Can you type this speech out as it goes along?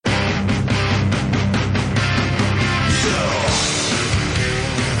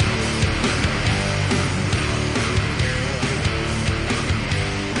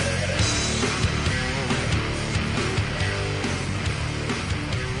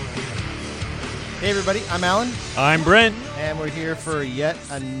Hey everybody, I'm Alan. I'm Brent. And we're here for yet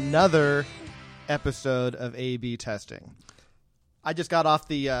another episode of A/B testing. I just got off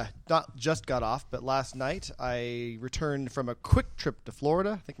not just got off, but last night I returned from a quick trip to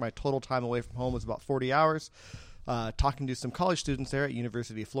Florida. I think my total time away from home was about 40 hours. Talking to some college students there at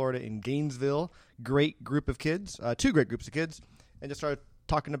University of Florida in Gainesville. Great group of kids, two great groups of kids, and just started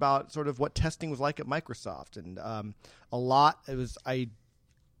talking about sort of what testing was like at Microsoft. And I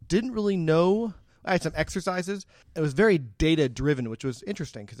didn't really know. I had some exercises. It was very data-driven, which was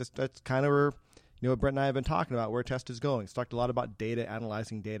interesting because that's kind of where, what Brent and I have been talking about, where test is going. It's talked a lot about data,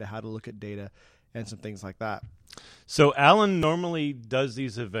 analyzing data, how to look at data, and some things like that. So Alan normally does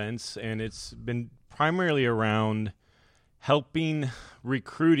these events, and it's been primarily around helping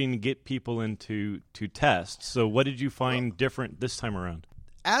recruiting get people into tests. So what did you find different this time around?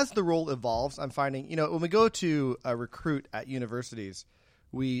 As the role evolves, I'm finding, when we go to recruit at universities,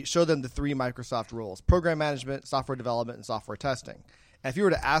 we show them the three Microsoft roles: program management, software development, and software testing. And if you were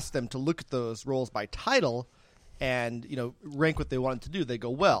to ask them to look at those roles by title and, rank what they wanted to do, they go,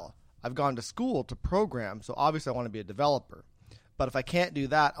 well, I've gone to school to program, so obviously I want to be a developer. But if I can't do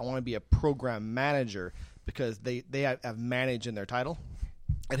that, I want to be a program manager because they have manage in their title.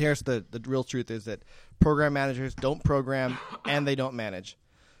 And here's the real truth is that program managers don't program and they don't manage.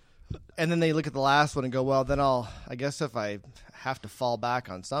 And then they look at the last one and go, well, then I guess if I have to fall back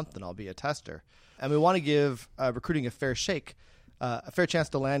on something, I'll be a tester. And we want to give recruiting a fair shake, a fair chance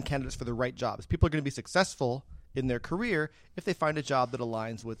to land candidates for the right jobs. People are going to be successful in their career if they find a job that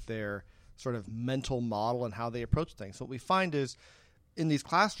aligns with their sort of mental model and how they approach things. So what we find is in these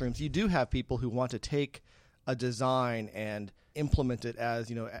classrooms, you do have people who want to take a design and implement it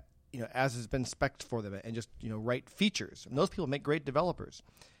as, as has been spec'd for them and just, write features. And those people make great developers.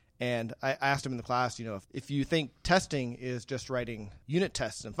 And I asked him in the class, if you think testing is just writing unit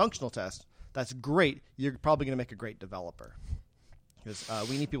tests and functional tests, that's great. You're probably going to make a great developer. Because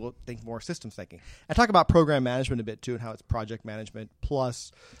we need people to think more systems thinking. And talk about program management a bit, too, and how it's project management,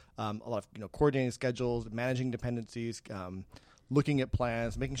 plus a lot of coordinating schedules, managing dependencies, looking at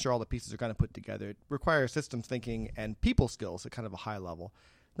plans, making sure all the pieces are kind of put together. It requires systems thinking and people skills at kind of a high level.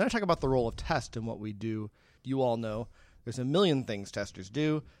 Then I talk about the role of test and what we do. You all know there's a million things testers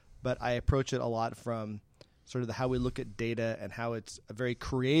do, but I approach it a lot from sort of how we look at data and how it's a very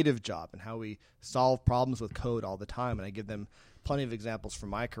creative job and how we solve problems with code all the time. And I give them plenty of examples from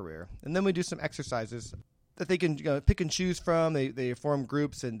my career. And then we do some exercises that they can pick and choose from. They form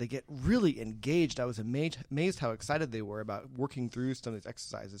groups and they get really engaged. I was amazed how excited they were about working through some of these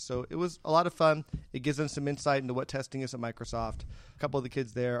exercises. So it was a lot of fun. It gives them some insight into what testing is at Microsoft. A couple of the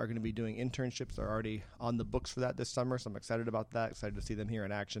kids there are going to be doing internships. They're already on the books for that this summer, so I'm excited about that, excited to see them here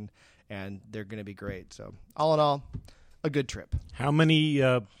in action, and they're going to be great. So all in all, a good trip. How many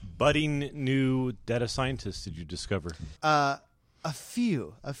budding new data scientists did you discover? A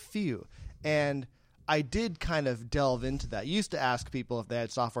few. And I did kind of delve into that. I used to ask people if they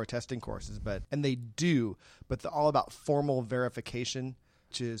had software testing courses, and they do, but they're all about formal verification,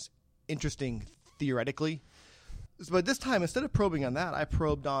 which is interesting theoretically. But this time, instead of probing on that, I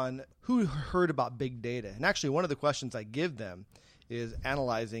probed on who heard about big data. And actually, one of the questions I give them is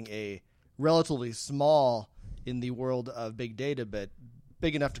analyzing a relatively small in the world of big data, but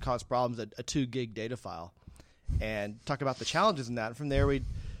big enough to cause problems, a 2 gig data file, and talk about the challenges in that. And from there,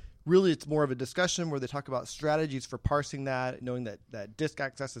 it's more of a discussion where they talk about strategies for parsing that, knowing that disk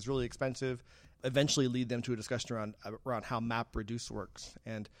access is really expensive, eventually lead them to a discussion around how MapReduce works.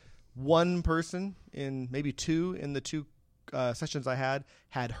 And one person maybe two in the two sessions I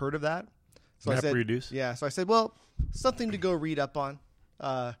had heard of that. So MapReduce? So I said, well, something to go read up on.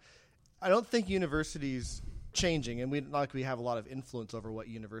 I don't think universities changing, and we have a lot of influence over what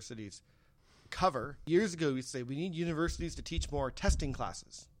universities cover. Years ago, we say we need universities to teach more testing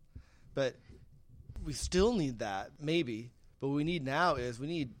classes. But we still need that, maybe. But what we need now is we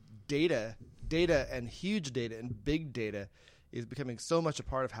need data and huge data and big data is becoming so much a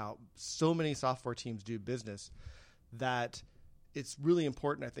part of how so many software teams do business that it's really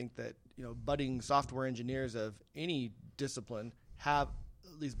important, I think, that budding software engineers of any discipline have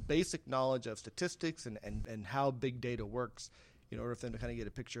at least basic knowledge of statistics and how big data works in order for them to kind of get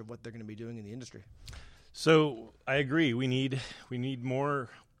a picture of what they're going to be doing in the industry. So I agree. We need more.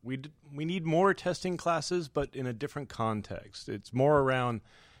 We need more testing classes, but in a different context. It's more around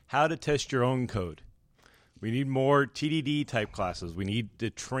how to test your own code. We need more TDD type classes. We need to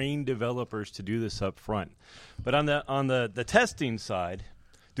train developers to do this up front. But on the testing side,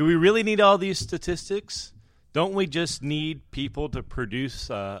 do we really need all these statistics? Don't we just need people to produce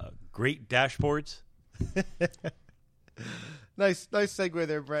great dashboards? Nice segue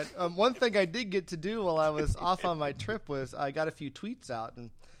there, Brent. One thing I did get to do while I was off on my trip was I got a few tweets out,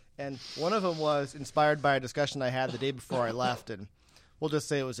 and one of them was inspired by a discussion I had the day before I left, and we'll just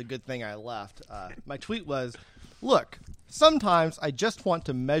say it was a good thing I left. My tweet was, look, sometimes I just want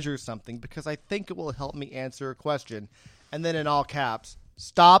to measure something because I think it will help me answer a question. And then in all caps,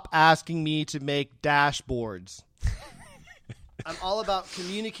 stop asking me to make dashboards. I'm all about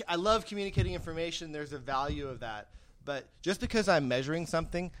I love communicating information. There's a value of that. But just because I'm measuring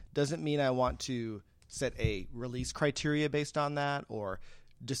something doesn't mean I want to set a release criteria based on that or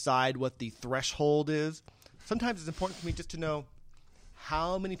decide what the threshold is. Sometimes it's important for me just to know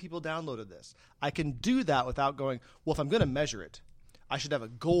how many people downloaded this. I can do that without going, well, if I'm going to measure it, I should have a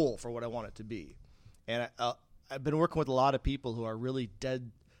goal for what I want it to be. And I've been working with a lot of people who are really dead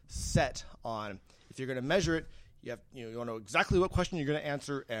set on if you're going to measure it, you want to know exactly what question you're going to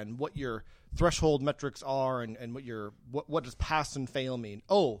answer and what your threshold metrics are and what does pass and fail mean.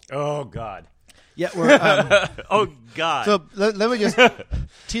 Oh God. Yeah, we're oh God. So let me just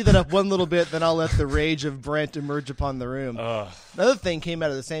tee that up one little bit, then I'll let the rage of Brent emerge upon the room. Another thing came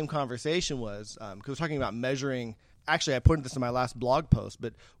out of the same conversation was because we're talking about measuring. Actually, I put this in my last blog post,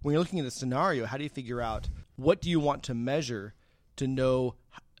 but when you're looking at a scenario, how do you figure out what do you want to measure to know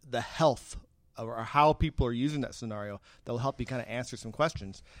the health or how people are using that scenario that will help you kind of answer some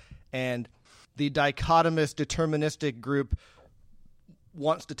questions. And the dichotomous deterministic group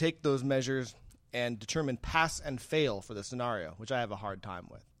wants to take those measures and determine pass and fail for the scenario, which I have a hard time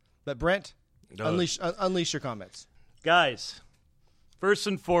with. But Brent, unleash your comments. Guys, first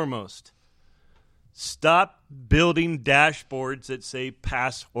and foremost, stop building dashboards that say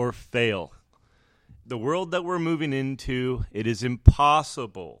pass or fail. The world that we're moving into, it is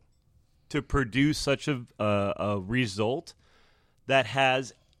impossible to produce such a result that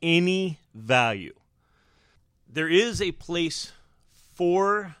has any value. There is a place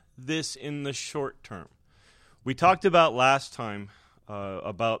for this in the short term. We talked about last time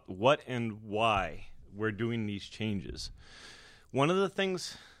about what and why we're doing these changes. One of the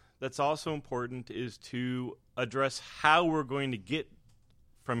things that's also important is to address how we're going to get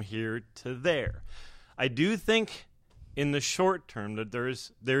from here to there. I do think in the short term that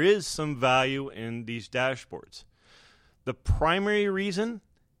there is some value in these dashboards. The primary reason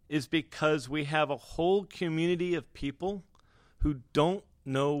is because we have a whole community of people who don't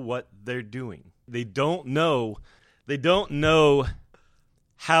know what they're doing. They don't know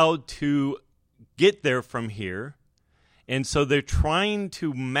how to get there from here. And so they're trying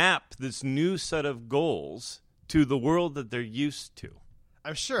to map this new set of goals to the world that they're used to.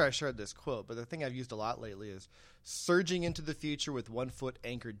 I'm sure I shared this quote, but the thing I've used a lot lately is surging into the future with one foot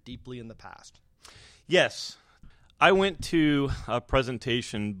anchored deeply in the past. Yes. I went to a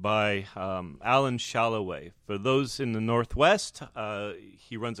presentation by Alan Shalloway. For those in the Northwest,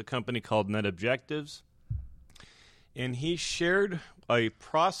 he runs a company called Net Objectives. And he shared a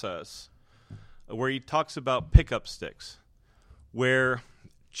process where he talks about pickup sticks, where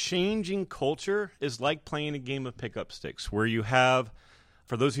changing culture is like playing a game of pickup sticks, where you have,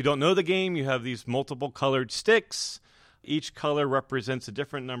 for those who don't know the game, you have these multiple colored sticks. Each color represents a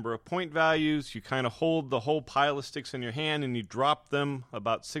different number of point values. You kind of hold the whole pile of sticks in your hand and you drop them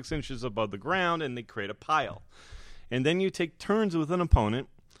about 6 inches above the ground and they create a pile. And then you take turns with an opponent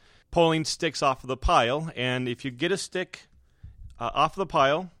pulling sticks off of the pile. And if you get a stick off the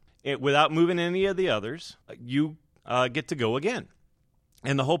pile without moving any of the others, you get to go again.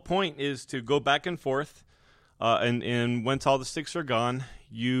 And the whole point is to go back and forth. And once all the sticks are gone,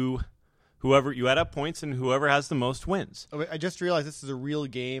 you add up points, and whoever has the most wins. Oh, I just realized this is a real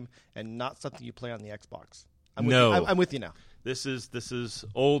game and not something you play on the Xbox. I'm with you now. This is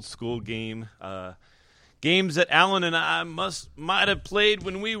old school game. Games that Alan and I might have played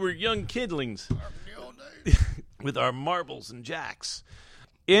when we were young kidlings with our marbles and jacks.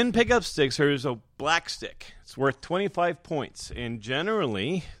 In pickup sticks, there's a black stick. It's worth 25 points, and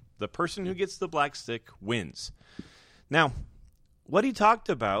generally, the person who gets the black stick wins. Now, what he talked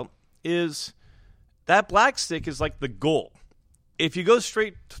about is that black stick is like the goal. If you go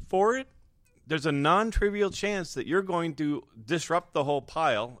straight for it, there's a non-trivial chance that you're going to disrupt the whole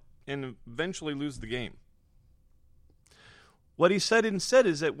pile and eventually lose the game. What he said instead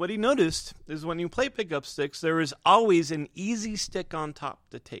is that what he noticed is when you play pickup sticks, there is always an easy stick on top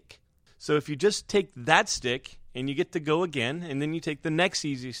to take. So if you just take that stick and you get to go again, and then you take the next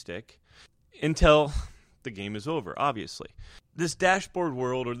easy stick until the game is over, obviously. This dashboard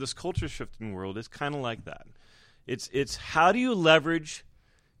world or this culture shifting world is kind of like that. It's how do you leverage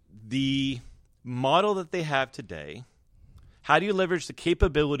the model that they have today How do you leverage the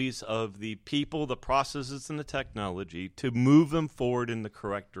capabilities of the people, the processes, and the technology to move them forward in the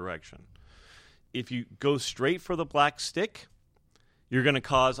correct direction? If you go straight for the black stick, you're going to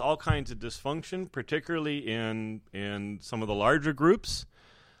cause all kinds of dysfunction, particularly in some of the larger groups,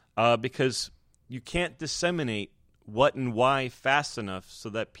 because you can't disseminate what and why fast enough so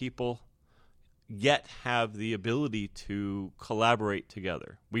that people yet have the ability to collaborate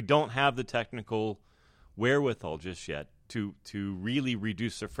together. We don't have the technical wherewithal just yet to really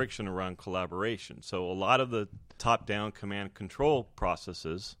reduce the friction around collaboration. So a lot of the top-down command control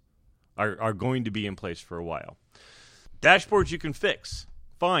processes are going to be in place for a while. Dashboards you can fix.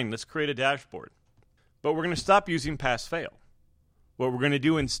 Fine, let's create a dashboard. But we're going to stop using pass-fail. What we're going to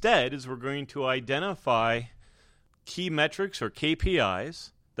do instead is we're going to identify key metrics or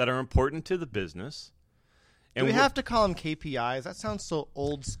KPIs that are important to the business. And do we have to call them KPIs? That sounds so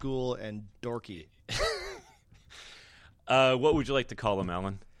old school and dorky. What would you like to call them,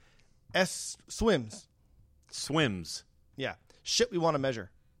 Alan? Swims. Swims. Yeah. Shit we want to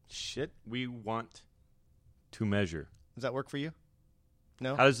measure. Shit we want to measure. Does that work for you?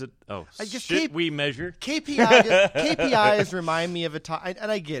 No? How does it? Oh, shit we measure? KPIs remind me of a time,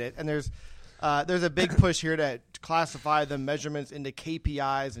 and I get it. And there's a big push here to classify the measurements into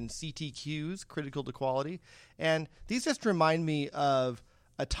KPIs and CTQs, critical to quality. And these just remind me of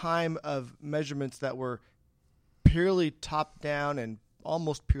a time of measurements that were purely top-down and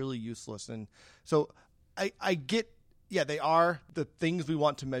almost purely useless. And so I get, yeah, they are the things we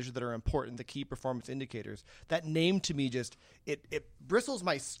want to measure that are important, the key performance indicators. That name to me just, it bristles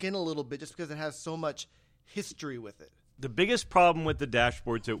my skin a little bit just because it has so much history with it. The biggest problem with the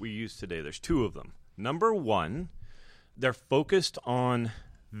dashboards that we use today, there's two of them. Number one, they're focused on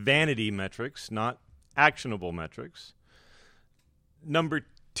vanity metrics, not actionable metrics. Number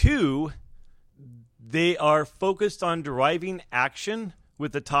two, they are focused on deriving action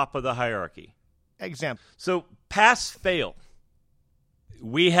with the top of the hierarchy. Example. So pass-fail.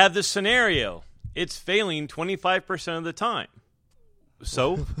 We have the scenario. It's failing 25% of the time.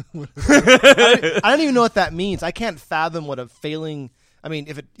 So? I don't even know what that means. I can't fathom what a failing... I mean,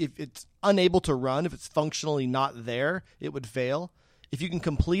 if it's unable to run, if it's functionally not there, it would fail. If you can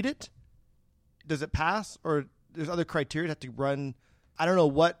complete it, does it pass? Or there's other criteria that have to run... I don't know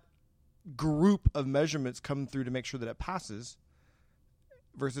what group of measurements come through to make sure that it passes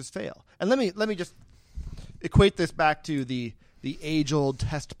versus fail. And let me just equate this back to the age-old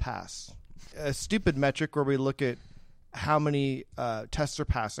test pass. A stupid metric where we look at how many tests are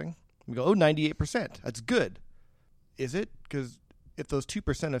passing. We go, 98%. That's good. Is it? Because if those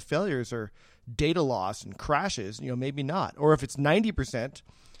 2% of failures are data loss and crashes, maybe not. Or if it's 90%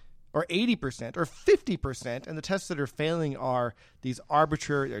 or 80% or 50% and the tests that are failing are these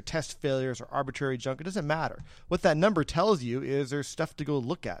arbitrary or test failures or arbitrary junk, it doesn't matter. What that number tells you is there's stuff to go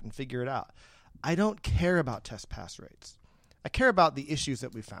look at and figure it out. I don't care about test pass rates. I care about the issues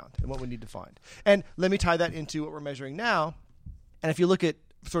that we found and what we need to find. And let me tie that into what we're measuring now. And if you look at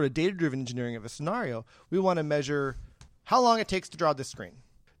sort of data-driven engineering of a scenario, we want to measure how long it takes to draw this screen.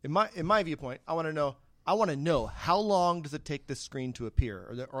 In my viewpoint, I want to know how long does it take this screen to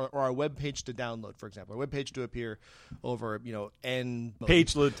appear, or our web page to download, for example, our web page to appear over n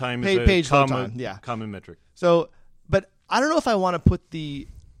page load time is a common metric. So, but I don't know if I want to put the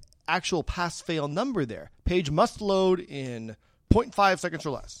actual pass-fail number there. Page must load in 0.5 seconds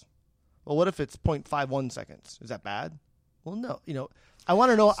or less. Well, what if it's 0.51 seconds? Is that bad? Well, no. I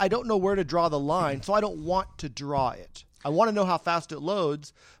want to know. I don't know where to draw the line, so I don't want to draw it. I want to know how fast it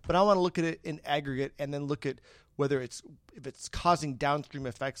loads, but I want to look at it in aggregate and then look at whether if it's causing downstream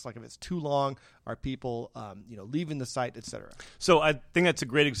effects, like if it's too long, are people leaving the site, etc. So I think that's a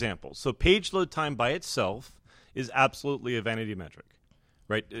great example. So page load time by itself is absolutely a vanity metric.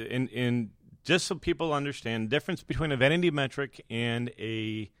 Right, in just so people understand the difference between a vanity metric and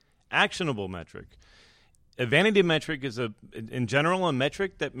a actionable metric. A vanity metric is in general a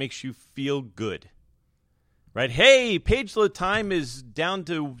metric that makes you feel good. Right? Hey, page load time is down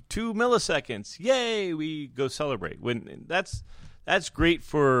to 2 milliseconds. Yay, we go celebrate. When that's great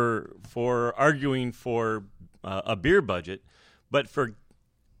for arguing for a beer budget, but for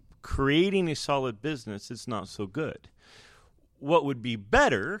creating a solid business, it's not so good. What would be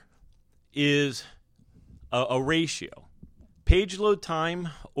better is a ratio. Page load time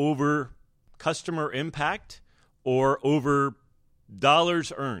over customer impact or over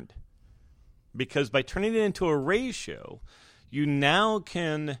dollars earned. Because by turning it into a ratio, you now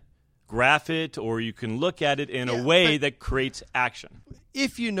can graph it or you can look at it in a way that creates action.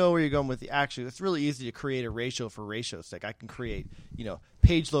 If you know where you're going with the action, it's really easy to create a ratio for ratio's sake. I can create,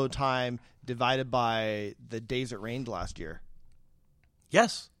 page load time divided by the days it rained last year.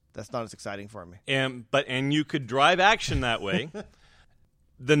 Yes. That's not as exciting for me. And you could drive action that way.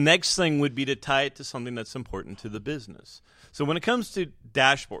 The next thing would be to tie it to something that's important to the business. So when it comes to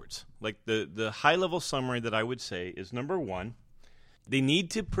dashboards, like the high-level summary that I would say is, number one, they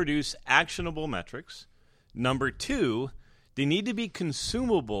need to produce actionable metrics. Number two, they need to be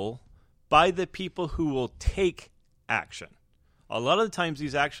consumable by the people who will take action. A lot of the times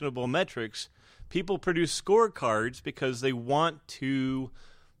these actionable metrics, people produce scorecards because they want to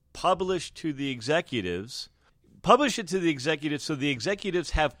publish it to the executives so the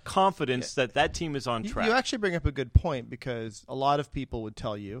executives have confidence that team is on track. You actually bring up a good point, because a lot of people would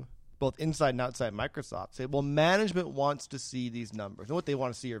tell you, both inside and outside Microsoft, say, well, management wants to see these numbers. And what they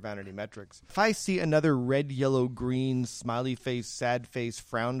want to see are vanity metrics. If I see another red, yellow, green, smiley face, sad face,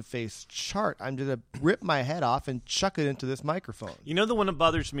 frown face chart, I'm going to rip my head off and chuck it into this microphone. You know, the one that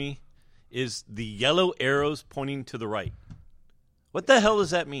bothers me is the yellow arrows pointing to the right. What the hell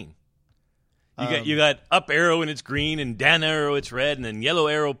does that mean? You got up arrow and it's green, and down arrow it's red, and then yellow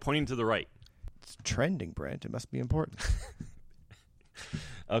arrow pointing to the right. It's trending, Brent. It must be important.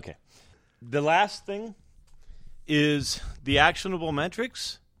 Okay. The last thing is the actionable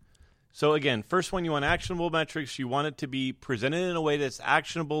metrics. So again, first one, you want actionable metrics. You want it to be presented in a way that's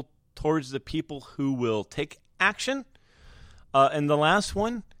actionable towards the people who will take action. And the last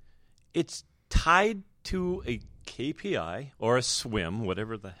one, it's tied to a KPI or a SWIM,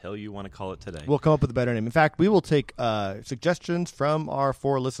 whatever the hell you want to call it today. We'll come up with a better name. In fact, we will take suggestions from our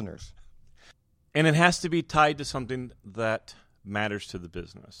 4 listeners. And it has to be tied to something that matters to the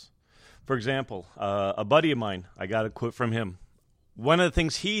business. For example, a buddy of mine, I got a quote from him. One of the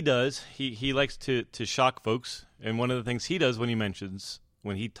things he does, he likes to shock folks, and one of the things he does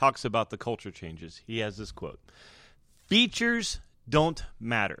when he talks about the culture changes, he has this quote: features don't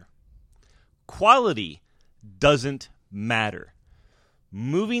matter. Quality doesn't matter.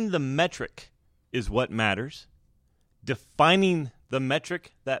 Moving the metric is what matters. Defining the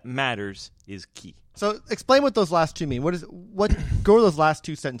metric that matters is key. So explain what those last two mean. Go to those last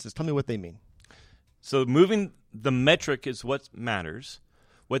 2 sentences. Tell me what they mean. So moving the metric is what matters.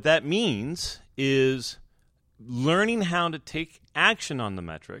 What that means is learning how to take action on the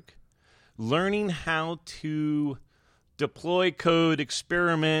metric, learning how to deploy code,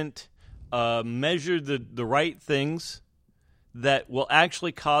 experiment, measure the right things that will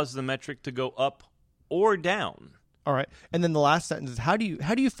actually cause the metric to go up or down. All right. And then the last sentence is, how do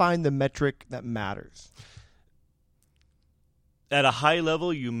you find the metric that matters? At a high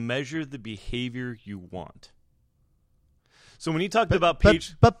level, you measure the behavior you want. So when you talked about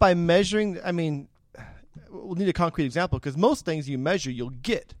page... But by measuring, I mean, we'll need a concrete example, because most things you measure, you'll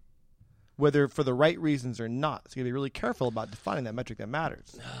get, whether for the right reasons or not. So you got to be really careful about defining that metric that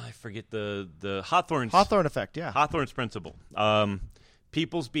matters. I forget the Hawthorne effect, yeah. Hawthorne's principle.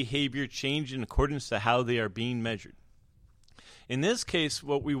 People's behavior change in accordance to how they are being measured. In this case,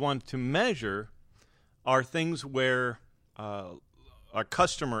 what we want to measure are things where our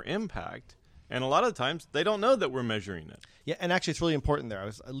customer impact, and a lot of times they don't know that we're measuring it. Yeah, and actually it's really important there. I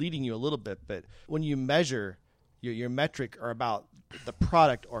was leading you a little bit, but when you measure, your metric are about the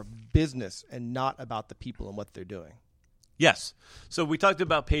product or business and not about the people and what they're doing. Yes. So we talked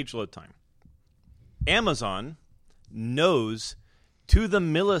about page load time. Amazon knows to the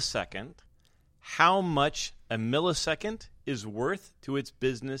millisecond how much a millisecond is worth to its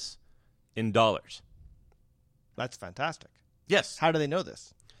business in dollars. That's fantastic. Yes. How do they know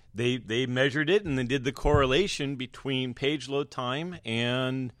this? They measured it, and they did the correlation between page load time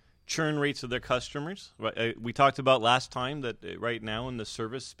and churn rates of their customers. We talked about last time that right now in the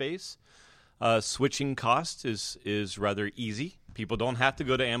service space, switching costs is rather easy. People don't have to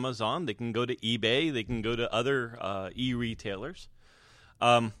go to Amazon. They can go to eBay. They can go to other e-retailers.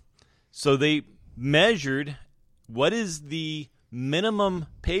 So they measured what is the minimum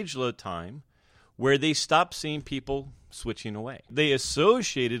page load time where they stop seeing people switching away. They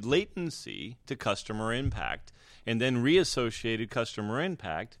associated latency to customer impact and then reassociated customer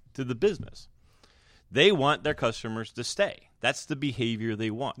impact to the business. They want their customers to stay. That's the behavior they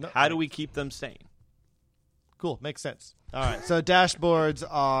want. How do we keep them staying? Cool. Makes sense. All right. So dashboards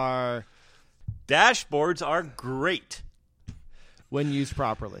are great when used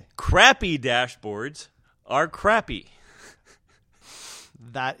properly. Crappy dashboards are crappy.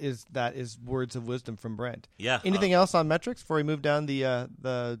 That is words of wisdom from Brent. Yeah. Anything else on metrics before we move down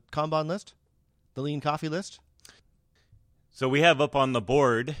the Kanban list, the lean coffee list? So we have up on the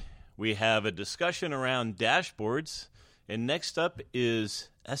board, we have a discussion around dashboards, and next up is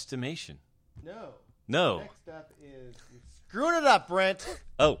estimation. No. Next up is you're screwing it up, Brent.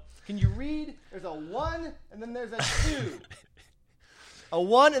 Oh. Can you read? There's a 1 and then there's a 2. A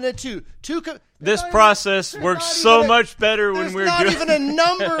 1 and a 2. This process works so much better when we're doing. There's not even a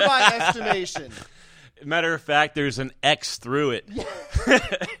number by estimation. Matter of fact, there's an X through it.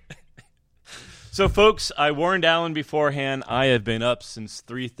 So, folks, I warned Alan beforehand. I have been up since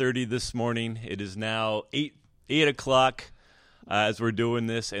 3:30 this morning. It is now 8 o'clock as we're doing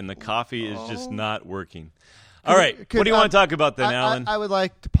this, and the coffee is just not working. All right, what do you want to talk about then, Alan? I would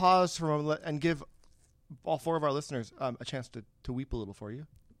like to pause for a moment and give all 4 of our listeners a chance to weep a little for you.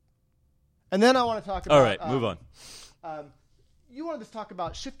 And then I want to talk about... All right, move on. You wanted to talk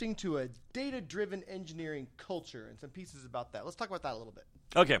about shifting to a data-driven engineering culture and some pieces about that. Let's talk about that a little bit.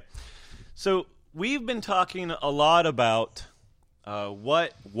 Okay. So we've been talking a lot about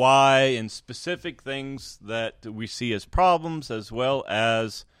what, why, and specific things that we see as problems, as well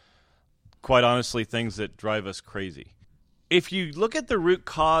as, quite honestly, things that drive us crazy. If you look at the root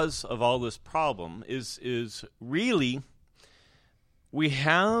cause of all this problem is really we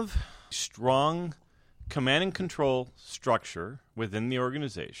have strong command and control structure within the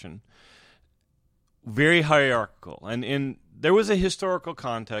organization, very hierarchical. And there was a historical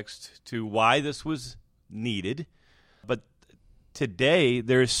context to why this was needed, but today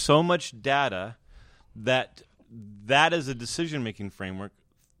there is so much data that as a decision-making framework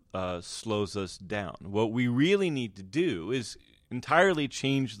slows us down. What we really need to do is entirely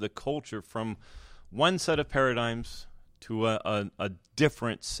change the culture from one set of paradigms to a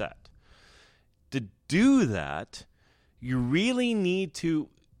different set. To do that, you really need to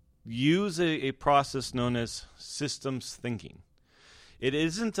use a process known as systems thinking. It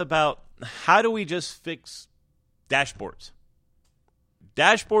isn't about how do we just fix dashboards.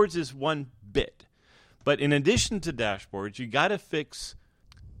 Dashboards is one bit. But in addition to dashboards, you got to fix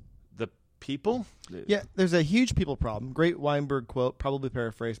the people. Yeah, there's a huge people problem. Great Weinberg quote, probably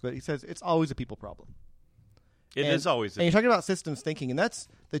paraphrased, but he says it's always a people problem. It is always. And you're talking about systems thinking, and that's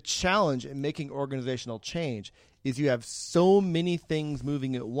the challenge in making organizational change, is you have so many things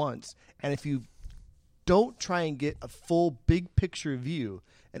moving at once, and if you don't try and get a full big picture view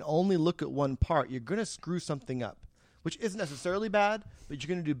and only look at one part, you're going to screw something up, which isn't necessarily bad, but you're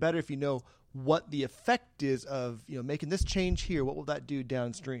going to do better if you know what the effect is of making this change here. What will that do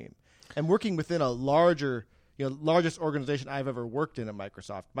downstream? And working within a largest organization I've ever worked in at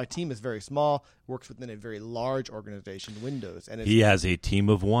Microsoft. My team is very small, works within a very large organization, Windows. And he has a team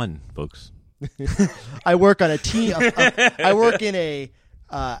of 1, folks. I work on a team. I work in a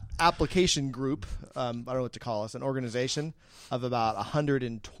application group. I don't know what to call us. An organization of about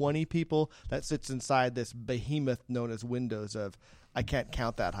 120 people that sits inside this behemoth known as Windows. I can't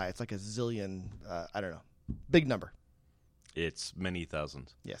count that high. It's like a zillion. I don't know. Big number. It's many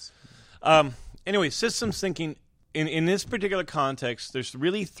thousands. Yes. Anyway, systems thinking, in this particular context, there's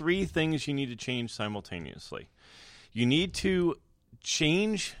really 3 things you need to change simultaneously. You need to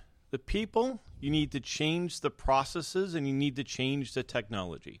change the people, you need to change the processes, and you need to change the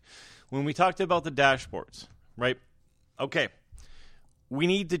technology. When we talked about the dashboards, right? Okay, we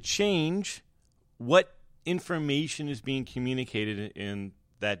need to change what information is being communicated in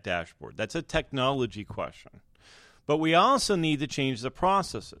that dashboard. That's a technology question. But we also need to change the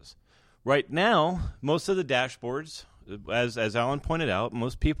processes. Right now, most of the dashboards, as Alan pointed out,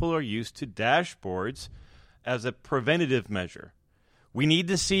 most people are used to dashboards as a preventative measure. We need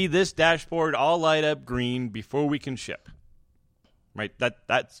to see this dashboard all light up green before we can ship. Right?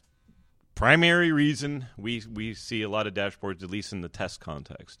 That's primary reason we see a lot of dashboards, at least in the test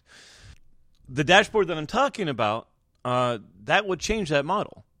context. The dashboard that I'm talking about, that would change that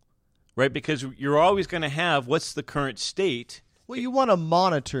model. Right? Because you're always going to have what's the current state. Well, you want to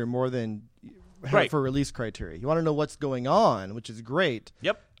monitor more than for release criteria. You want to know what's going on, which is great.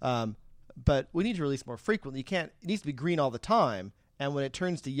 Yep. But we need to release more frequently. It needs to be green all the time, and when it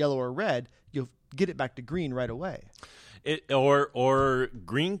turns to yellow or red, you'll get it back to green right away. Or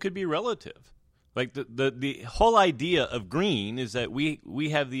green could be relative. Like the whole idea of green is that we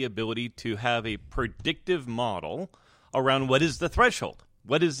have the ability to have a predictive model around what is the threshold,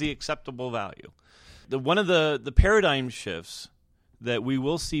 what is the acceptable value. One of the paradigm shifts that we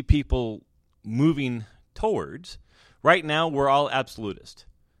will see people moving towards, right now we're all absolutist.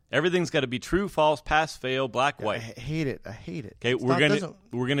 Everything's got to be true, false, pass, fail, black, white. I hate it. Okay,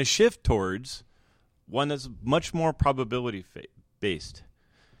 we're gonna shift towards one that's much more probability based.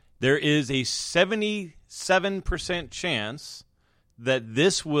 There is a 77% chance that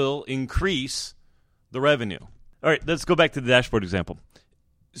this will increase the revenue. All right, let's go back to the dashboard example.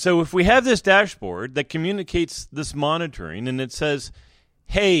 So if we have this dashboard that communicates this monitoring and it says,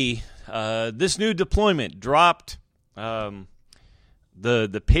 hey, this new deployment dropped the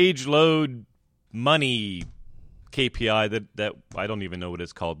page load money KPI that I don't even know what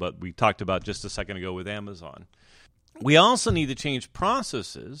it's called, but we talked about just a second ago with Amazon. We also need to change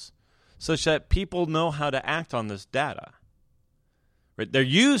processes such that people know how to act on this data. Right? They're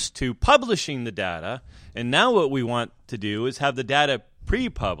used to publishing the data, and now what we want to do is have the data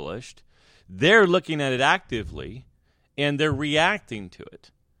pre-published. They're looking at it actively, and they're reacting to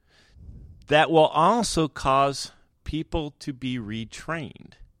it. That will also cause people to be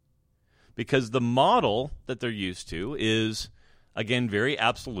retrained, because the model that they're used to is, again, very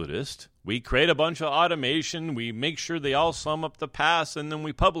absolutist. We create a bunch of automation, we make sure they all sum up the pass, and then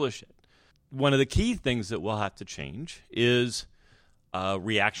we publish it. One of the key things that we'll have to change is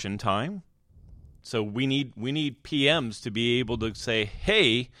reaction time. So we need PMs to be able to say,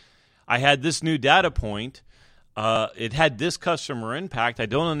 hey, I had this new data point. It had this customer impact. I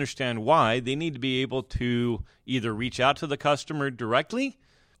don't understand why. They need to be able to either reach out to the customer directly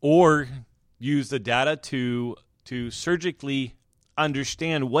or use the data to surgically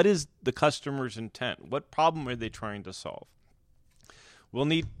understand what is the customer's intent. What problem are they trying to solve? We'll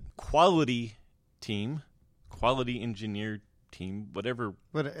need quality engineer team, whatever.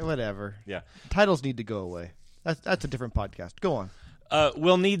 Whatever. Yeah. Titles need to go away. That's a different podcast. Go on.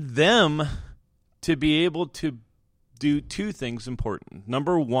 We'll need them to be able to do two things important.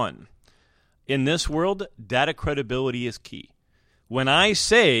 Number one, in this world, data credibility is key. When I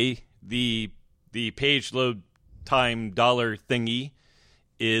say the page load time dollar thingy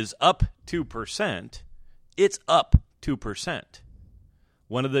is up 2%, it's up 2%.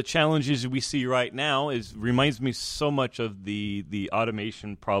 One of the challenges we see right now reminds me so much of the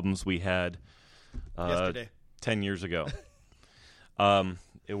automation problems we had yesterday, 10 years ago.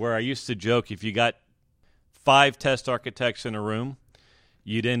 Where I used to joke, if you got 5 test architects in a room,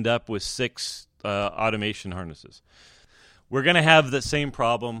 you'd end up with 6 automation harnesses. We're going to have the same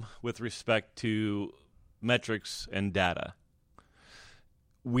problem with respect to metrics and data.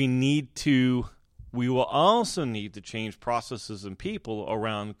 We will also need to change processes and people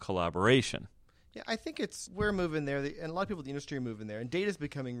around collaboration. Yeah, I think we're moving there, and a lot of people in the industry are moving there, and data is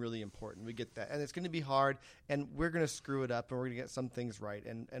becoming really important. We get that, and it's going to be hard, and we're going to screw it up, and we're going to get some things right,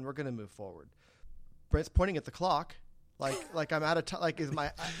 and we're going to move forward. Brent's pointing at the clock, like I'm out of time. Like,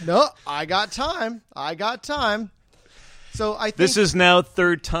 no, I got time. So I think this is now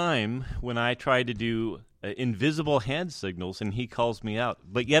third time when I try to do invisible hand signals, and he calls me out.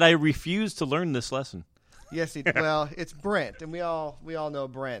 But yet I refuse to learn this lesson. Yes, well, it's Brent, and we all know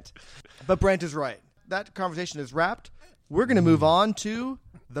Brent. But Brent is right. That conversation is wrapped. We're going to move on to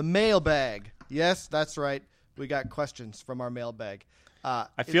the mailbag. Yes, that's right. We got questions from our mailbag.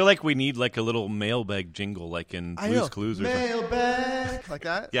 I feel like we need like a little mailbag jingle, like in Blue's Clues or something. Mailbag, like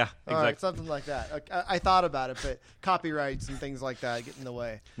that. Yeah, exactly. All right, something like that. I thought about it, but copyrights and things like that get in the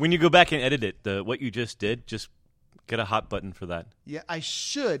way. When you go back and edit it, what you just did, just get a hot button for that. Yeah, I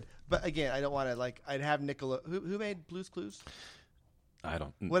should, but again, I don't want to. I'd have Nicola. Who made Blue's Clues? I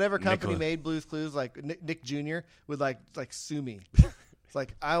don't. Whatever company made Blue's Clues, like Nick Jr. would like sue me. It's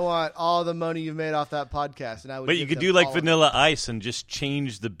like, I want all the money you've made off that podcast, and I would. But you could do like Vanilla Ice and just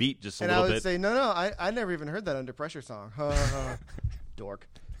change the beat just a little bit. And I would say, no, I never even heard that Under Pressure song. Dork.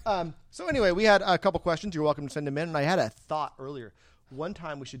 So anyway, we had a couple questions. You're welcome to send them in. And I had a thought earlier. One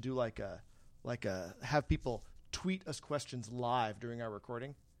time we should do have people tweet us questions live during our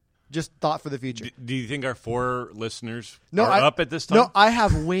recording. Just thought for the future. Do you think our 4 listeners are up at this time? No, I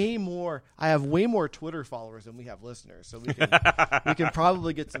have way more Twitter followers than we have listeners, so we can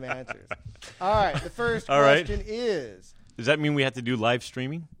probably get some answers. All right, the first question is. Does that mean we have to do live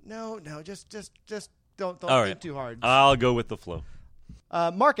streaming? No, just don't think too hard. I'll go with the flow.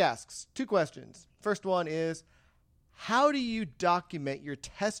 Mark asks 2 questions. First one is, how do you document your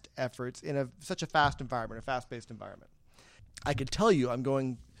test efforts in such a fast environment, a fast-paced environment? I can tell you I'm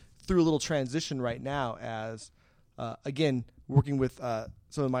going through a little transition right now as, again, working with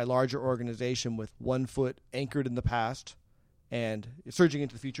some of my larger organization with 1 foot anchored in the past and surging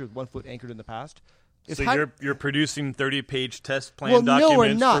into the future with 1 foot anchored in the past. So you're producing 30-page test plan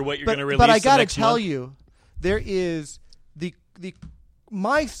documents for what you're going to release. But I got to tell month? You, there is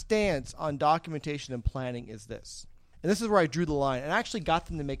my stance on documentation and planning is this. And this is where I drew the line and actually got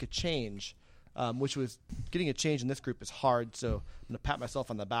them to make a change, which was getting a change in this group is hard, so I'm going to pat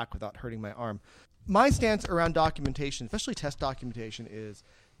myself on the back without hurting my arm. My stance around documentation, especially test documentation, is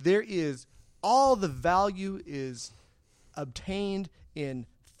all the value is obtained in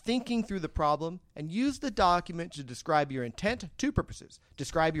thinking through the problem and use the document to describe your intent. 2 purposes.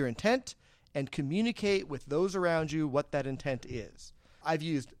 Describe your intent and communicate with those around you what that intent is.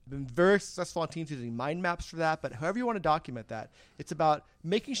 been very successful on teams using mind maps for that, but however you want to document that, it's about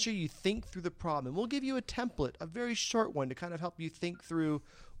making sure you think through the problem. And we'll give you a template, a very short one, to kind of help you think through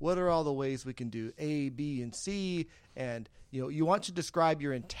what are all the ways we can do A, B, and C. And you want to describe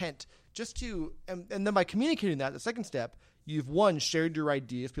your intent and then by communicating that, the second step, you've shared your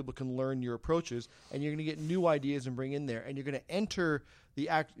ideas, people can learn your approaches, and you're going to get new ideas and bring in there, and you're going to enter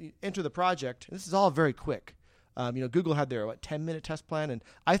the project. And this is all very quick. Google had their 10-minute test plan, and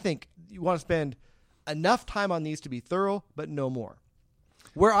I think you want to spend enough time on these to be thorough, but no more.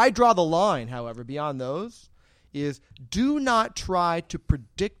 Where I draw the line, however, beyond those, is do not try to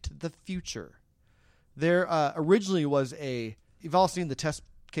predict the future. There originally was you've all seen the test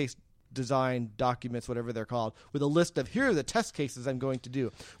case design documents, whatever they're called, with a list of here are the test cases I'm going to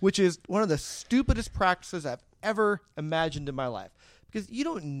do, which is one of the stupidest practices I've ever imagined in my life. Because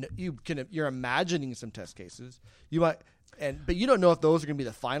you're imagining some test cases, but you don't know if those are going to be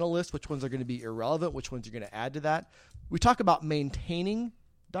the final list, which ones are going to be irrelevant, which ones you're going to add to that. We talk about maintaining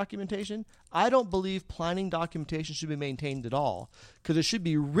documentation. I don't believe planning documentation should be maintained at all, because it should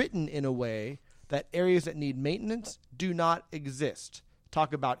be written in a way that areas that need maintenance do not exist.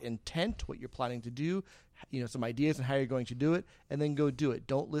 Talk about intent, what you're planning to do, some ideas on how you're going to do it, and then go do it.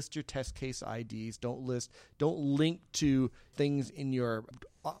 Don't list your test case IDs. Don't link to things in your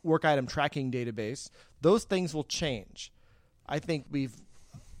work item tracking database. Those things will change. I think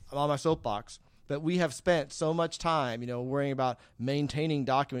I'm on my soapbox, but we have spent so much time, worrying about maintaining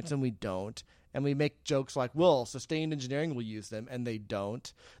documents, and we don't. And we make jokes like, well, sustained engineering will use them, and they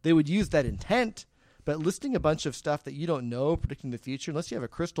don't. They would use that intent, but listing a bunch of stuff that you don't know, predicting the future, unless you have a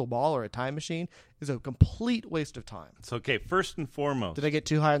crystal ball or a time machine, is a complete waste of time. It's okay. First and foremost. Did I get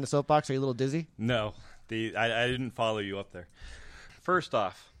too high on the soapbox? Are you a little dizzy? No. I didn't follow you up there. First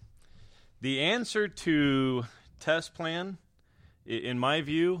off, the answer to test plan, in my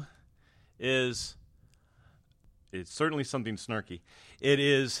view, it's certainly something snarky. It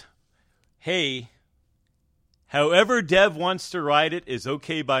is, hey, however dev wants to write it is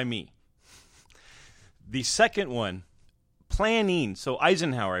okay by me. The second one, planning. So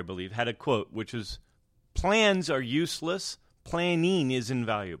Eisenhower, I believe, had a quote, which is, plans are useless, planning is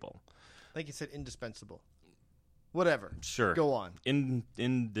invaluable. I think he said indispensable. Whatever. Sure. Go on.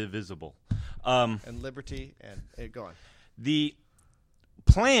 Indivisible. And liberty, and go on. The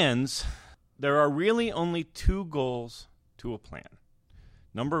plans, there are really only two goals to a plan.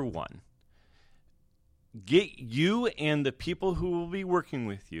 Number one, get you and the people who will be working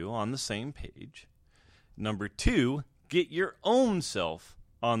with you on the same page. Number two, get your own self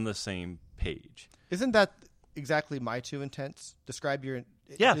on the same page. Isn't that exactly my two intents? Describe your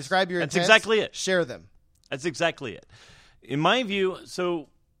intents. That's exactly it. Share them. That's exactly it. In my view, so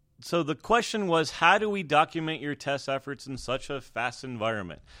the question was, how do we document your test efforts in such a fast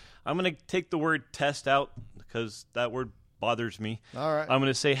environment? I'm going to take the word test out because that word bothers me. All right. I'm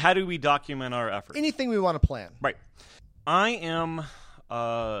going to say, how do we document our efforts? Anything we want to plan. Right. I am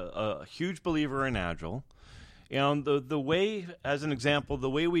a huge believer in Agile. And the way, as an example, the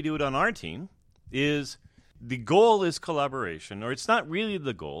way we do it on our team is the goal is collaboration, or it's not really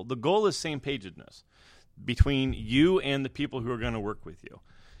the goal. The goal is same-pagedness between you and the people who are going to work with you.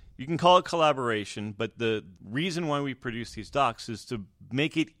 You can call it collaboration, but the reason why we produce these docs is to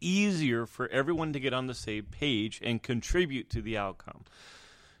make it easier for everyone to get on the same page and contribute to the outcome.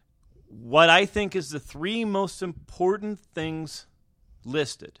 What I think is the three most important things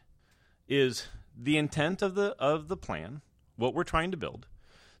listed is the intent of the plan, what we're trying to build,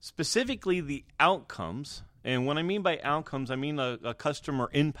 specifically the outcomes. And what I mean by outcomes, I mean a customer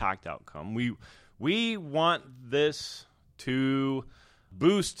impact outcome. We want this to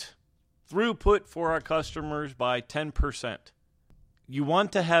boost throughput for our customers by 10%. You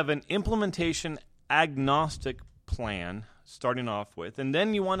want to have an implementation agnostic plan starting off with, and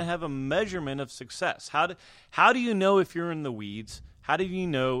then you want to have a measurement of success. How do you know if you're in the weeds? How do you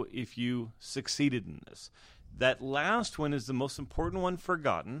know if you succeeded in this? That last one is the most important one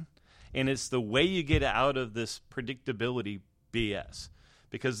forgotten, and it's the way you get out of this predictability BS.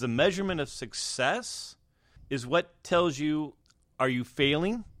 Because the measurement of success is what tells you, are you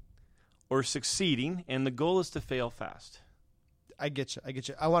failing or succeeding? And the goal is to fail fast. I get you.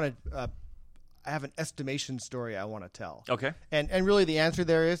 I have an estimation story I want to tell. Okay. And really the answer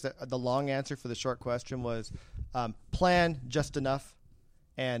there is, the long answer for the short question was plan just enough.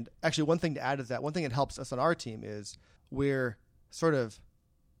 And actually one thing to add is that one thing that helps us on our team is we're sort of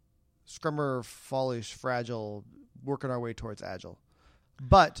scrummer, fallish, fragile, working our way towards agile.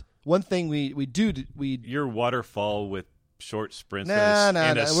 But one thing we do You're waterfall with short sprints. No.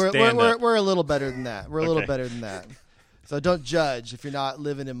 We're a little better than that. We're a little better than that. So don't judge if you're not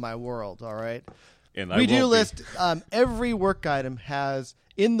living in my world, all right? And we do list every work item has,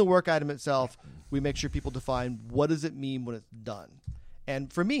 in the work item itself, we make sure people define what does it mean when it's done.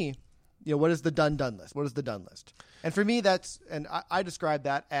 And for me, what is the done list? What is the done list? And for me, I describe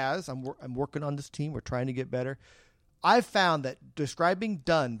that as, I'm working on this team, we're trying to get better. I've found that describing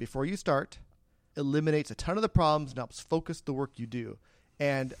done before you start eliminates a ton of the problems and helps focus the work you do.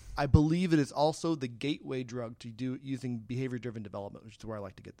 And I believe it is also the gateway drug to do using behavior-driven development, which is where I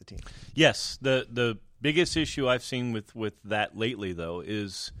like to get the team. Yes. The biggest issue I've seen with that lately, though,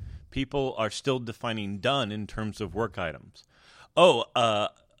 is people are still defining done in terms of work items.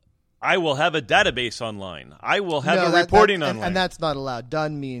 I will have a database online. I will have a reporting online. And that's not allowed.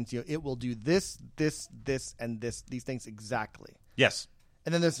 Done means it will do this, and these things exactly. Yes.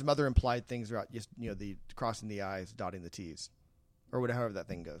 And then there's some other implied things about just the crossing the I's, dotting the T's, or whatever that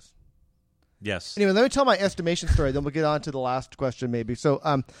thing goes. Yes. Anyway, let me tell my estimation story. Then we'll get on to the last question, maybe. So,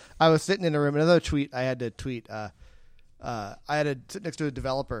 I was sitting in a room. Another tweet I had to tweet. I had to sit next to a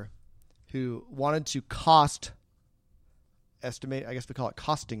developer who wanted to estimate. I guess we call it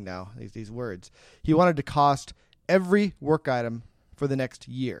costing now. These words. He wanted to cost every work item for the next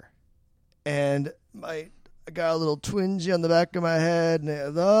year, and I got a little twinge on the back of my head,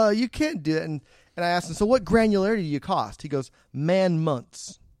 and you can't do it. And I asked him, so what granularity do you cost? He goes, man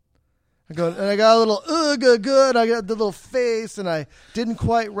months. I got a little good. I got the little face, and I didn't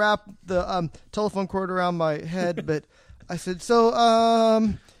quite wrap the telephone cord around my head. But I said, so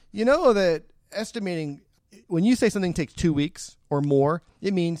that estimating, when you say something takes 2 weeks or more,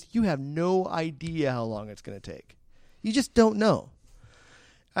 it means you have no idea how long it's going to take. You just don't know.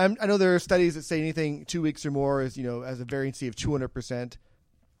 I know there are studies that say anything 2 weeks or more is, as a variancy of 200%.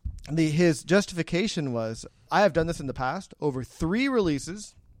 His justification was, I have done this in the past over 3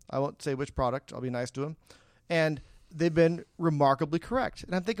 releases. I won't say which product. I'll be nice to him. And they've been remarkably correct.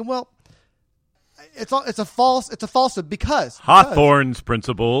 And I'm thinking, well, it's a falsehood because Hawthorne's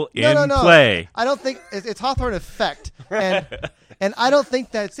principle in play. I don't think it's Hawthorne effect. And I don't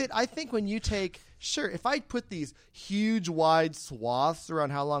think that's it. I think when you take, sure, if I put these huge wide swaths around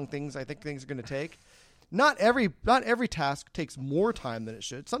how long I think things are going to take, not every task takes more time than it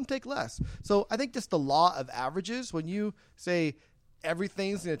should. Some take less. So I think just the law of averages, when you say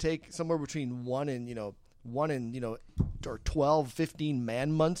everything's going to take somewhere between 1 and 12, 15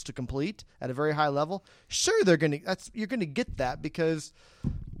 man months to complete at a very high level, sure you're going to get that because,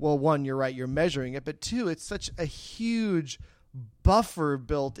 well, 1, you're right, you're measuring it, but 2, it's such a huge buffer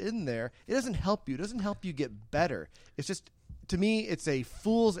built in there. It doesn't help you. It doesn't help you get better. It's just, to me, it's a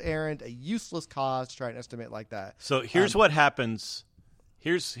fool's errand, a useless cause to try and estimate like that. So here's what happens.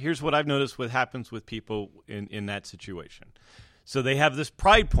 Here's what I've noticed what happens with people in that situation. So they have this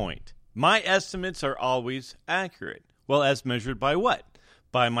pride point. My estimates are always accurate. Well, as measured by what?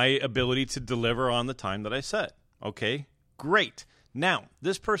 By my ability to deliver on the time that I set. Okay, great. Now,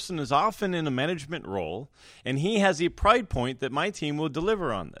 this person is often in a management role, and he has a pride point that my team will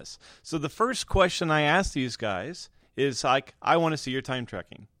deliver on this. So the first question I ask these guys is like, I want to see your time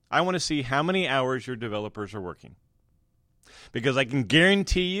tracking. I want to see how many hours your developers are working. Because I can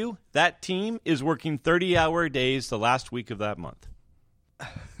guarantee you that team is working 30-hour days the last week of that month.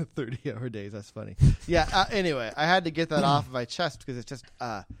 30-hour days, that's funny. Yeah, anyway, I had to get that off of my chest because it's just,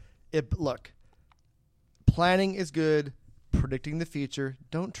 look, planning is good. Predicting the future,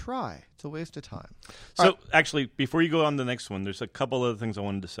 don't try. It's a waste of time. So, actually, before you go on to the next one, there's a couple other things I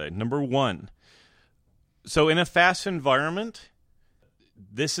wanted to say. Number 1, so in a fast environment,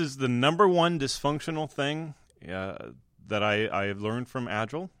 this is the number 1 dysfunctional thing that I have learned from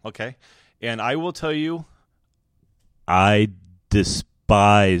Agile. Okay, and I will tell you, I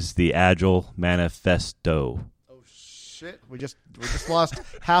despise the Agile Manifesto. Shit, we just lost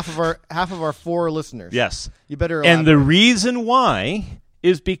half of our 4 listeners. Yes. You better elaborate. And the reason why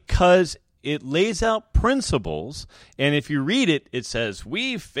is because it lays out principles, and if you read it, it says,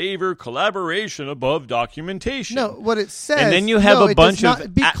 we favor collaboration above documentation. No, what it says... And then you have a bunch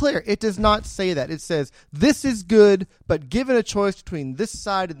of... Be clear, it does not say that. It says, this is good, but given a choice between this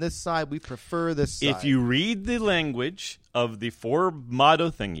side and this side, we prefer this side. If you read the language of the 4 motto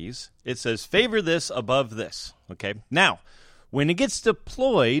thingies, it says, favor this above this. Okay? Now, when it gets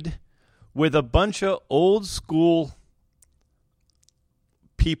deployed with a bunch of old school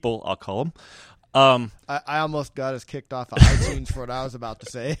people, I'll call them. I almost got us kicked off of iTunes for what I was about to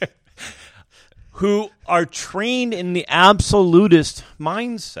say. Who are trained in the absolutist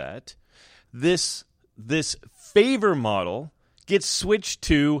mindset, this favor model gets switched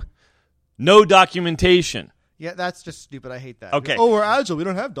to no documentation. Yeah, that's just stupid. I hate that. Okay. Oh, we're agile. We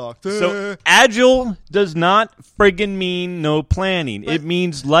don't have docs. So agile does not friggin' mean no planning. It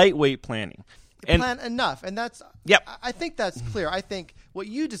means lightweight planning. Plan enough, and that's. Yep. I think that's clear. I think what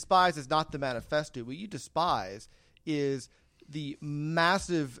you despise is not the manifesto. What you despise is the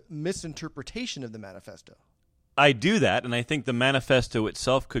massive misinterpretation of the manifesto. I do that, and I think the manifesto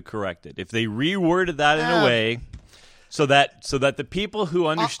itself could correct it if they reworded that in a way so that the people who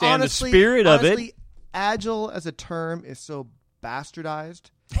understand honestly, the spirit of it. Agile as a term is so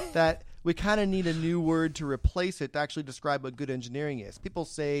bastardized that we kind of need a new word to replace it to actually describe what good engineering is. People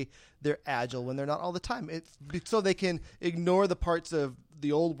say they're agile when they're not all the time. It's so they can ignore the parts of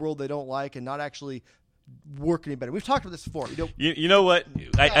the old world they don't like and not actually work any better. We've talked about this before. You know what?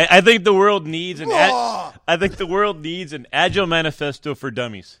 I think the world needs I think the world needs an agile manifesto for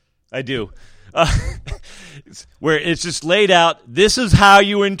dummies. I do. Where it's just laid out. This is how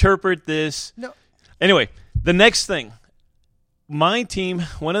you interpret this. No. Anyway, the next thing. My team,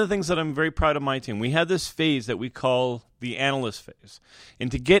 one of the things that I'm very proud of my team, we had this phase that we call the analyst phase.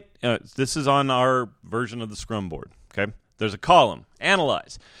 And to get, this is on our version of the Scrum board, okay? There's a column,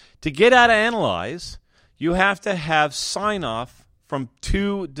 analyze. To get out of analyze, you have to have sign-off from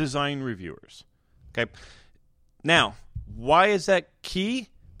 2 design reviewers, okay? Now, why is that key?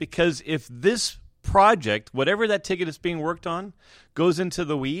 Because if this project, whatever that ticket is being worked on, goes into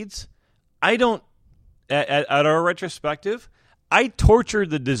the weeds, I don't, at our retrospective, I torture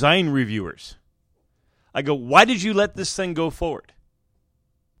the design reviewers. I go, why did you let this thing go forward?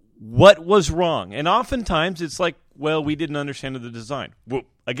 What was wrong? And oftentimes it's like, well, we didn't understand the design. Well,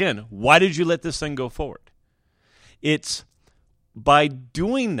 again, why did you let this thing go forward? It's by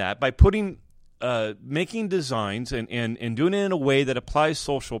doing that, by putting, making designs and doing it in a way that applies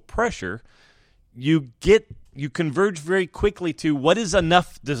social pressure, you converge very quickly to what is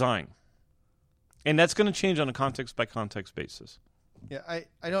enough design. And that's going to change on a context-by-context basis. Yeah,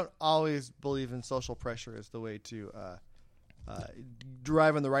 I don't always believe in social pressure as the way to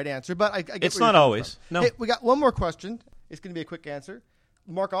derive on the right answer, but I get it's where not you're always. from. No. Hey, we got one more question. It's going to be a quick answer.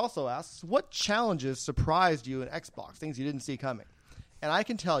 Mark also asks, what challenges surprised you in Xbox, things you didn't see coming? And I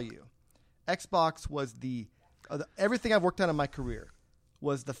can tell you, Xbox was everything I've worked on in my career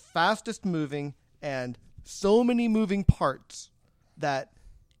was the fastest moving and so many moving parts that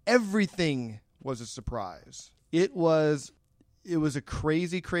everything was a surprise. It was a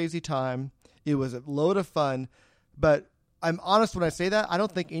crazy, crazy time. It was a load of fun, but I'm honest when I say that. I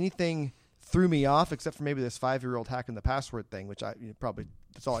don't think anything threw me off except for maybe this 5-year-old hacking the password thing, which probably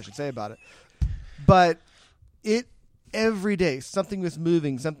that's all I should say about it. But every day something was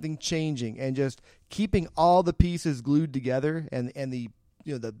moving, something changing, and just keeping all the pieces glued together and the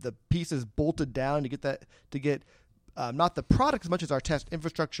pieces bolted down to get not the product as much as our test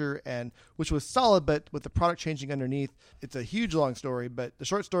infrastructure, and which was solid, but with the product changing underneath. It's a huge long story, but the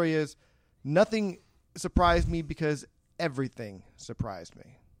short story is nothing surprised me because everything surprised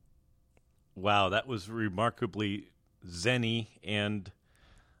me. Wow, that was remarkably zen-y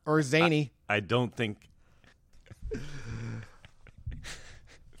or zany. I don't think.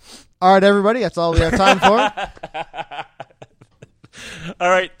 All right, everybody, that's all we have time for. All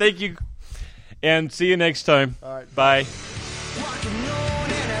right, thank you. And see you next time. All right. Bye.